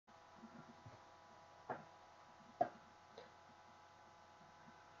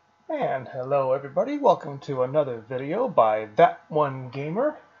And hello everybody, welcome to another video by That One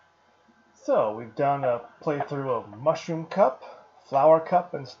Gamer. So we've done a playthrough of Mushroom Cup, Flower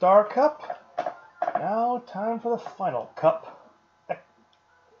Cup, and Star Cup. Now time for the final cup.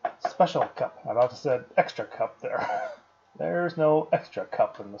 Special cup. I about to say extra cup there. There's no extra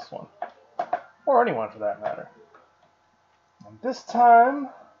cup in this one. Or anyone for that matter. And this time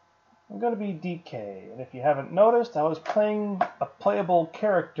I'm going to be DK, and if you haven't noticed, I was playing a playable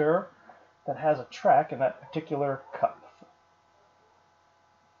character that has a track in that particular cup.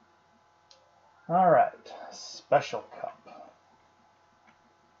 Alright, special cup.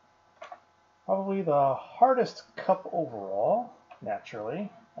 Probably the hardest cup overall,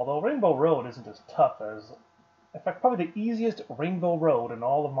 naturally, although Rainbow Road isn't as tough as, in fact, probably the easiest Rainbow Road in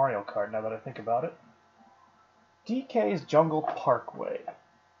all of Mario Kart, now that I think about it. DK's Jungle Parkway.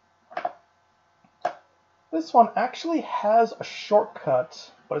 This one actually has a shortcut,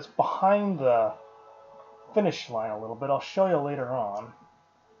 but it's behind the finish line a little bit. I'll show you later on.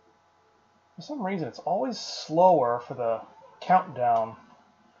 For some reason, it's always slower for the countdown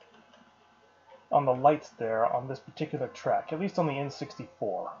on the lights there on this particular track, at least on the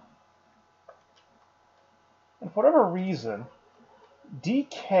N64. And for whatever reason,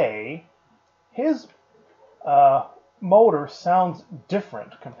 DK, his motor sounds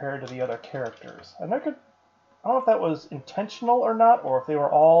different compared to the other characters. And I don't know if that was intentional or not, or if they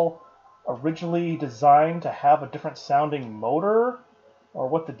were all originally designed to have a different sounding motor, or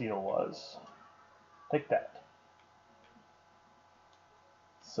what the deal was. Take that.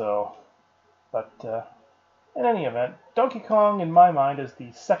 So, but in any event, Donkey Kong, in my mind, is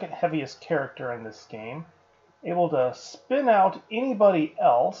the second heaviest character in this game, able to spin out anybody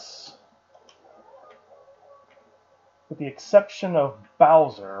else, with the exception of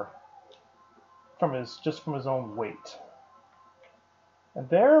Bowser, just from his own weight. And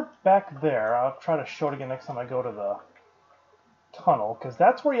back there, I'll try to show it again next time I go to the tunnel, because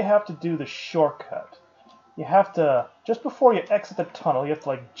that's where you have to do the shortcut. You have to, just before you exit the tunnel, you have to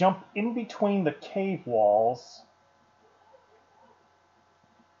like jump in between the cave walls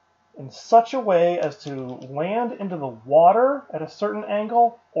in such a way as to land into the water at a certain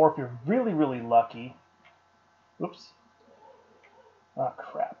angle, or if you're really, really lucky, oops, ah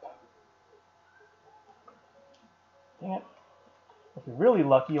crap. Dang it. If you're really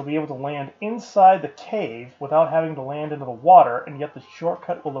lucky, you'll be able to land inside the cave without having to land into the water, and yet the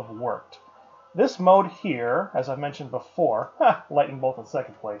shortcut will have worked. This mode here, as I mentioned before, lightning bolt in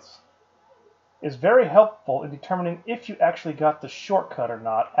second place, is very helpful in determining if you actually got the shortcut or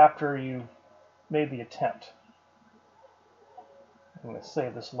not after you made the attempt. I'm going to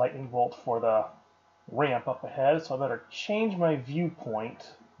save this lightning bolt for the ramp up ahead, so I better change my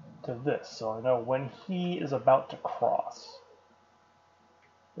viewpoint to this, so I know when he is about to cross.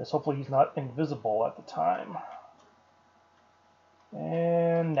 Yes, hopefully he's not invisible at the time.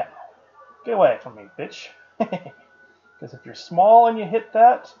 And now, get away from me, bitch. Because if you're small and you hit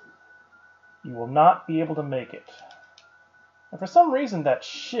that, you will not be able to make it. And for some reason that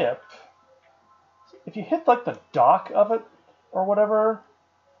ship, if you hit like the dock of it or whatever,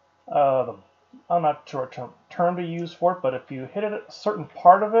 I'm not sure what term to use for it, but if you hit it at a certain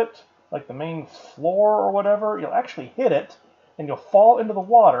part of it, like the main floor or whatever, you'll actually hit it, and you'll fall into the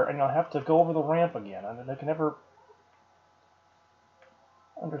water, and you'll have to go over the ramp again. And I can never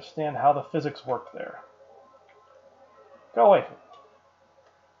understand how the physics work there. Go away from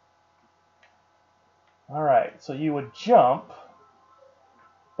me. Alright, so you would jump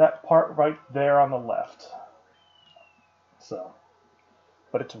that part right there on the left. So.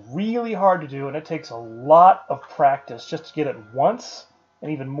 But it's really hard to do, and it takes a lot of practice just to get it once, and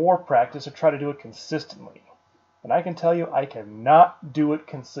even more practice to try to do it consistently. And I can tell you, I cannot do it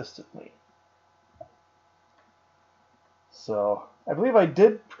consistently. So, I believe I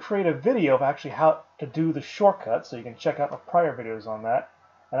did create a video of actually how to do the shortcut, so you can check out my prior videos on that.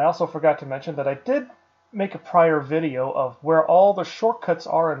 And I also forgot to mention that I did make a prior video of where all the shortcuts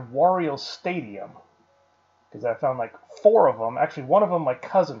are in Wario Stadium. Because I found like 4 of them. Actually, one of them my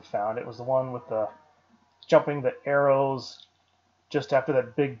cousin found. It was the one with the jumping the arrows just after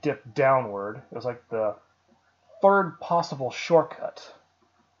that big dip downward. It was like the 3rd possible shortcut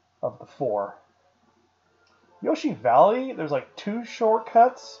of the 4. Yoshi Valley, there's like 2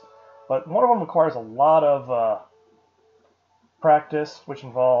 shortcuts, but one of them requires a lot of practice, which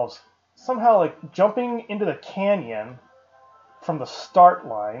involves somehow like jumping into the canyon from the start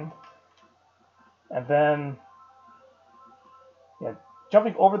line, and then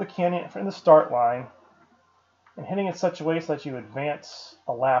jumping over the canyon in the start line and hitting it such a way so that you advance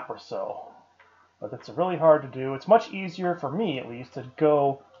a lap or so. But it's really hard to do. It's much easier, for me at least, to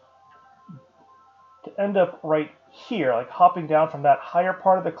go to end up right here, like hopping down from that higher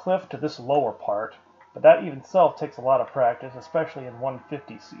part of the cliff to this lower part. But that even itself takes a lot of practice, especially in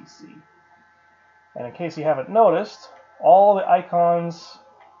 150cc. And in case you haven't noticed, all the icons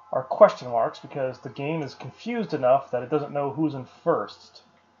are question marks because the game is confused enough that it doesn't know who's in first.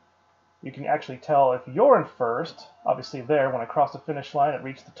 You can actually tell if you're in first, obviously there, when I cross the finish line, it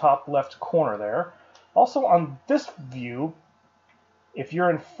reached the top left corner there. Also on this view, if you're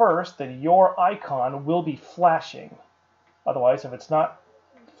in first, then your icon will be flashing. Otherwise, if it's not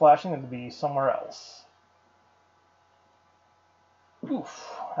flashing, it'll be somewhere else.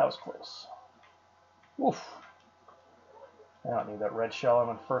 Oof, that was close. Oof. I don't need that red shell. I'm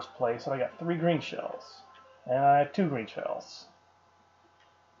in first place, and I got 3 green shells. And I have 2 green shells.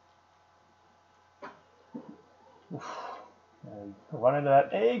 Oof. And run into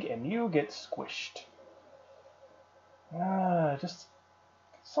that egg, and you get squished. Just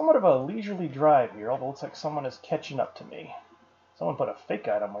somewhat of a leisurely drive here, although it looks like someone is catching up to me. Someone put a fake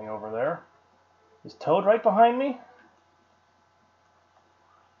item way over there. Is Toad right behind me?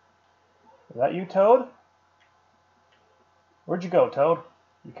 Is that you, Toad? Where'd you go, Toad?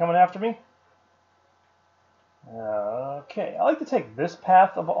 You coming after me? Okay, I like to take this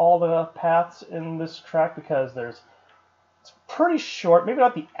path of all the paths in this track because it's pretty short, maybe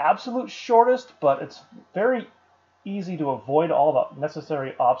not the absolute shortest, but it's very easy to avoid all the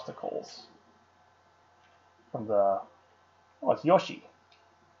necessary obstacles. From the... Oh, it's Yoshi.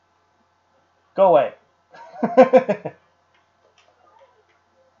 Go away.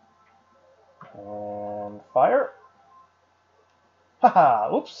 And fire.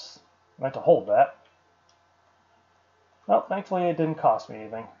 Haha, oops. I meant to hold that. Well, thankfully it didn't cost me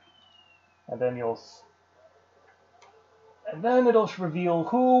anything. And then it'll reveal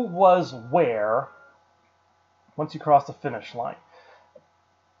who was where once you cross the finish line.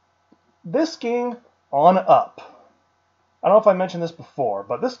 This game on up. I don't know if I mentioned this before,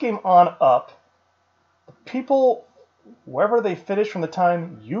 but this game on up, the people, wherever they finish from the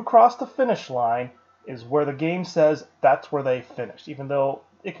time you cross the finish line, is where the game says that's where they finished, even though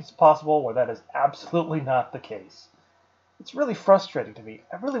it's possible where that is absolutely not the case. It's really frustrating to me.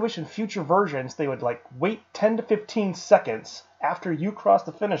 I really wish in future versions they would wait 10 to 15 seconds after you cross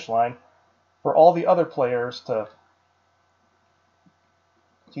the finish line for all the other players to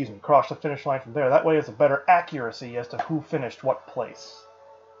cross the finish line from there. That way it's a better accuracy as to who finished what place.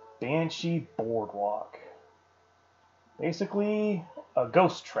 Banshee Boardwalk. Basically a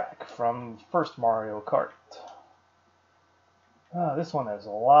ghost track from first Mario Kart. This one has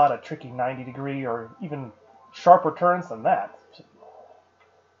a lot of tricky 90-degree or even sharper turns than that.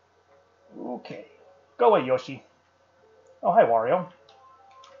 Okay. Go away, Yoshi. Oh, hi, Wario.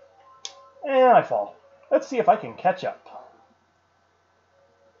 And I fall. Let's see if I can catch up.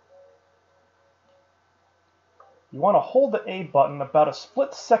 You want to hold the A button about a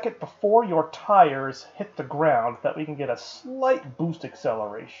split second before your tires hit the ground, that we can get a slight boost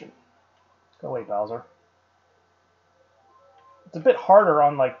acceleration. Go away, Bowser. It's a bit harder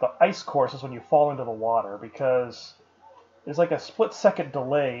on the ice courses when you fall into the water because there's a split second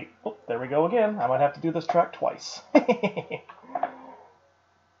delay. Oh, there we go again. I might have to do this track twice. I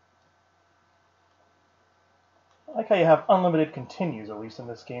like how you have unlimited continues, at least in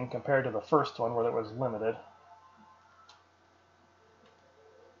this game, compared to the first one where there was limited.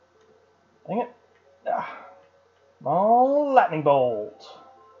 Dang it. Oh, lightning bolt.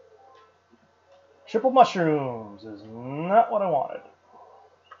 Triple mushrooms is not what I wanted.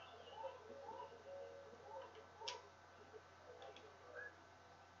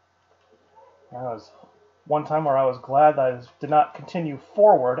 That was one time where I was glad that I did not continue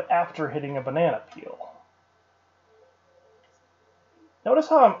forward after hitting a banana peel. Notice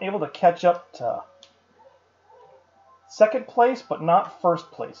how I'm able to catch up to second place, but not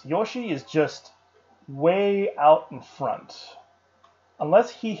first place. Yoshi is just way out in front.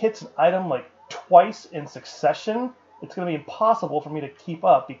 Unless he hits an item twice in succession, it's going to be impossible for me to keep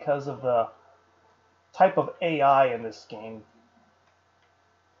up because of the type of AI in this game.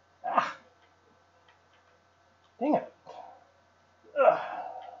 Ah! Dang it. Ugh.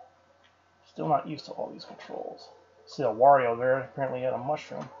 Still not used to all these controls. See a Wario there, apparently had a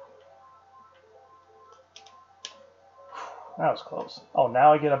mushroom. That was close. Oh,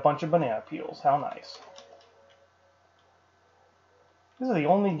 now I get a bunch of banana peels. How nice. This is the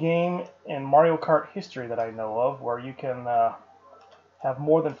only game in Mario Kart history that I know of where you can have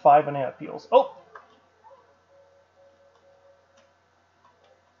more than 5 banana peels. Oh!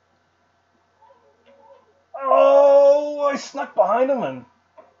 Oh, I snuck behind him and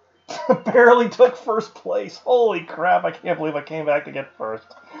barely took first place. Holy crap, I can't believe I came back to get first.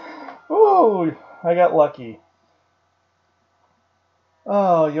 Ooh. I got lucky.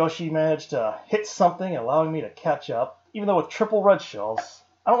 Oh, Yoshi managed to hit something, allowing me to catch up, even though with triple red shells.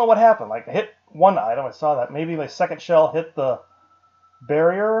 I don't know what happened. Like, I hit one item, I saw that. Maybe my second shell hit the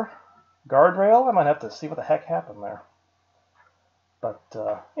barrier, guardrail. I might have to see what the heck happened there. But,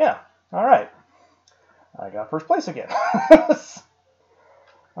 yeah. Alright. I got first place again.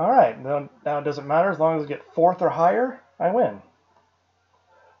 Alright, now it doesn't matter. As long as I get fourth or higher, I win.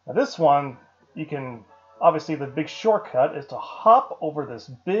 Now this one, you can... Obviously, the big shortcut is to hop over this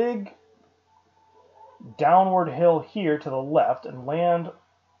big downward hill here to the left and land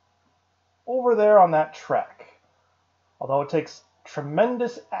over there on that track. Although it takes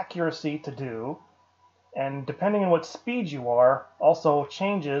tremendous accuracy to do, and depending on what speed you are, also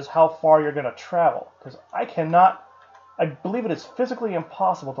changes how far you're going to travel. Because I believe it is physically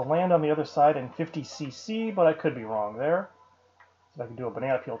impossible to land on the other side in 50cc, but I could be wrong there. See if I can do a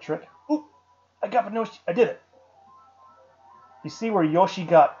banana peel trick. Ooh! I did it. You see where Yoshi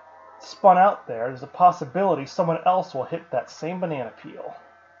got spun out there, there's a possibility someone else will hit that same banana peel.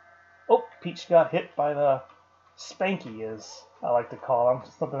 Oh, Peach got hit by the Spanky, as I like to call him.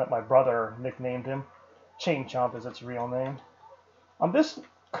 Something that my brother nicknamed him. Chain Chomp is its real name. On this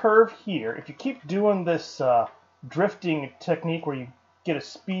curve here, if you keep doing this drifting technique where you get a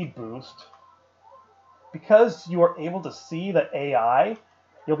speed boost, because you are able to see the AI,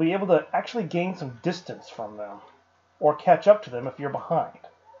 you'll be able to actually gain some distance from them, or catch up to them if you're behind.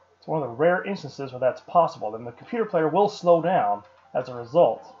 It's one of the rare instances where that's possible, and the computer player will slow down as a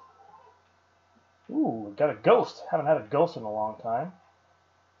result. Ooh, got a ghost. Haven't had a ghost in a long time.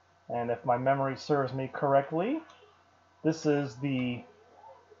 And if my memory serves me correctly, this is the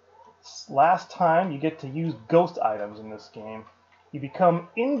last time you get to use ghost items in this game. You become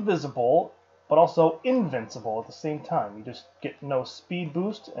invisible but also invincible at the same time. You just get no speed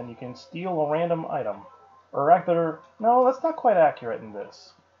boost, and you can steal a random item. No, that's not quite accurate in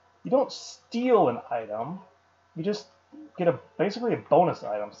this. You don't steal an item, you just get basically a bonus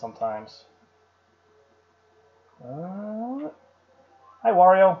item sometimes. Hi,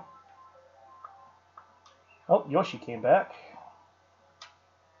 Wario. Oh, Yoshi came back.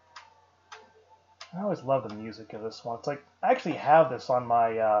 I always love the music of this one. It's like, I actually have this on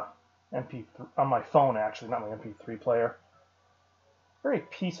my on my phone, actually, not my MP3 player. Very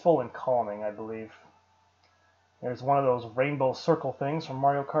peaceful and calming, I believe. There's one of those rainbow circle things from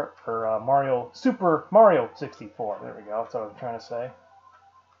Mario Kart, or Super Mario 64. There we go, that's what I was trying to say.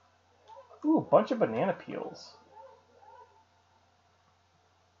 Ooh, a bunch of banana peels.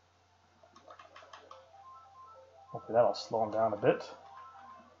 Hopefully that'll slow them down a bit.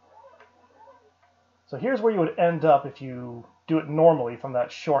 So here's where you would end up if you do it normally from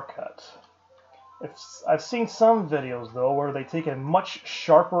that shortcut. I've seen some videos, though, where they take a much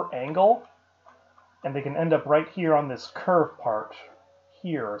sharper angle, and they can end up right here on this curve part,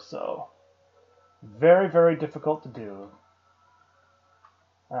 here or so. Very, very difficult to do.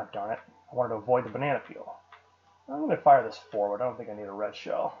 Ah, darn it. I wanted to avoid the banana peel. I'm going to fire this forward. I don't think I need a red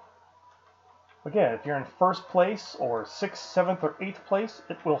shell. Again, if you're in first place, or 6th, 7th, or 8th place,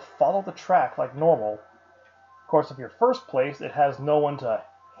 it will follow the track like normal. Of course, if you're first place, it has no one to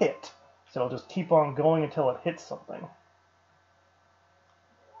hit, so it'll just keep on going until it hits something.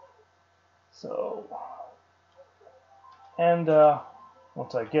 So, and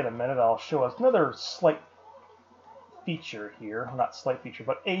once I get a minute, I'll show us another slight feature here. Not slight feature,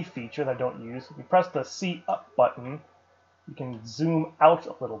 but a feature that I don't use. If you press the C up button, you can zoom out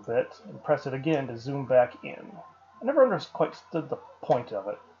a little bit, and press it again to zoom back in. I never quite understood the point of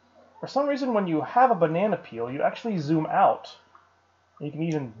it. For some reason, when you have a banana peel, you actually zoom out. And you can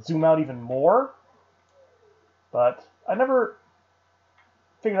even zoom out even more. But I never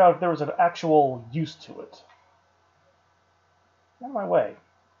figured out if there was an actual use to it. Out of my way.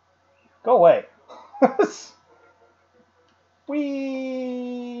 Go away. Whee!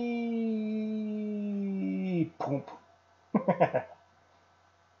 Poop.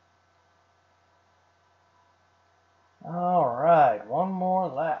 Alright, one more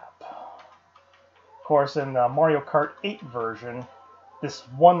lap. Of course, in the Mario Kart 8 version, this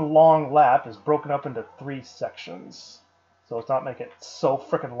one long lap is broken up into 3 sections. So it's not make it so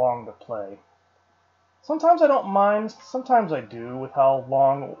frickin' long to play. Sometimes I don't mind, sometimes I do, with how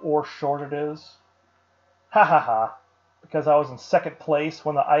long or short it is. Ha ha ha. Because I was in 2nd place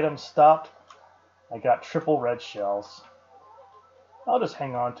when the item stopped, I got triple red shells. I'll just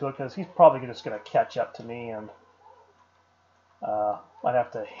hang on to it because he's probably just going to catch up to me, and I'd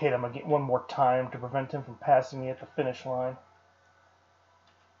have to hit him again one more time to prevent him from passing me at the finish line.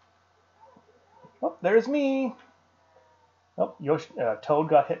 Oh, there's me! Oh, Toad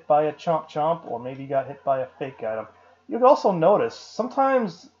got hit by a Chomp Chomp, or maybe got hit by a fake item. You can also notice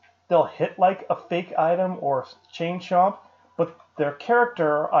sometimes they'll hit like a fake item or chain chomp, but their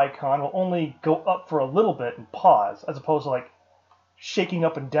character icon will only go up for a little bit and pause, as opposed to like shaking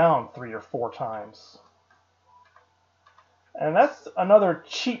up and down 3 or 4 times. And that's another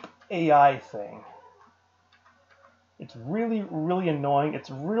cheap AI thing. It's really, really annoying. It's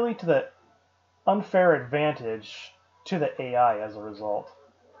really to the unfair advantage to the AI as a result.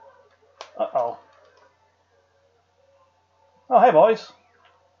 Uh-oh. Oh, hey, boys.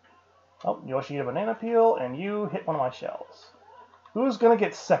 Oh, Yoshi hit a banana peel, and you hit one of my shells. Who's going to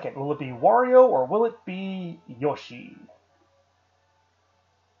get second? Will it be Wario, or will it be Yoshi?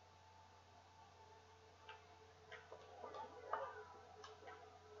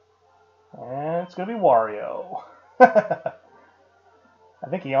 And it's going to be Wario. I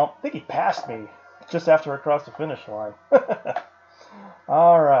think he passed me just after I crossed the finish line.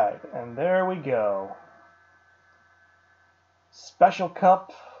 All right, and there we go. Special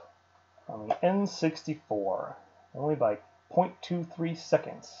Cup on the N64, only by 0.23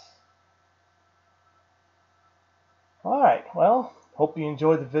 seconds. All right, well, hope you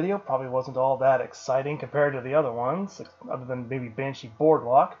enjoyed the video. Probably wasn't all that exciting compared to the other ones, other than maybe Banshee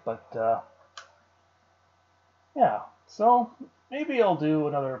Boardwalk, but yeah, so maybe I'll do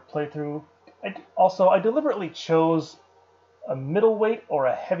another playthrough. I deliberately chose a middleweight or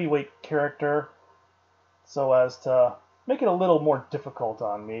a heavyweight character so as to make it a little more difficult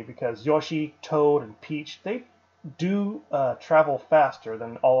on me, because Yoshi, Toad, and Peach, they do travel faster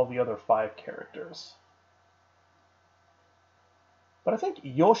than all of the other 5 characters. But I think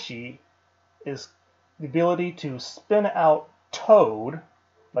Yoshi is the ability to spin out Toad,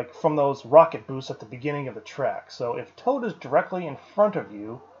 like from those rocket boosts at the beginning of the track. So if Toad is directly in front of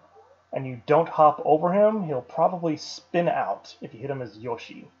you and you don't hop over him, he'll probably spin out if you hit him as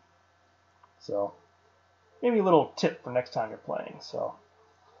Yoshi. So maybe a little tip for next time you're playing.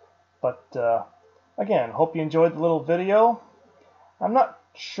 But again, hope you enjoyed the little video. I'm not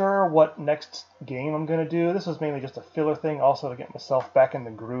sure what next game I'm going to do. This was mainly just a filler thing, also to get myself back in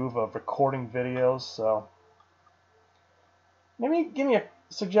the groove of recording videos. So maybe give me a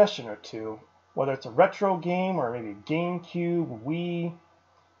suggestion or two, whether it's a retro game or maybe GameCube, Wii.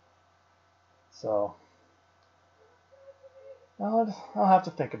 So I'll have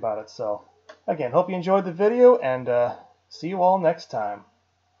to think about it. So again, hope you enjoyed the video, and see you all next time.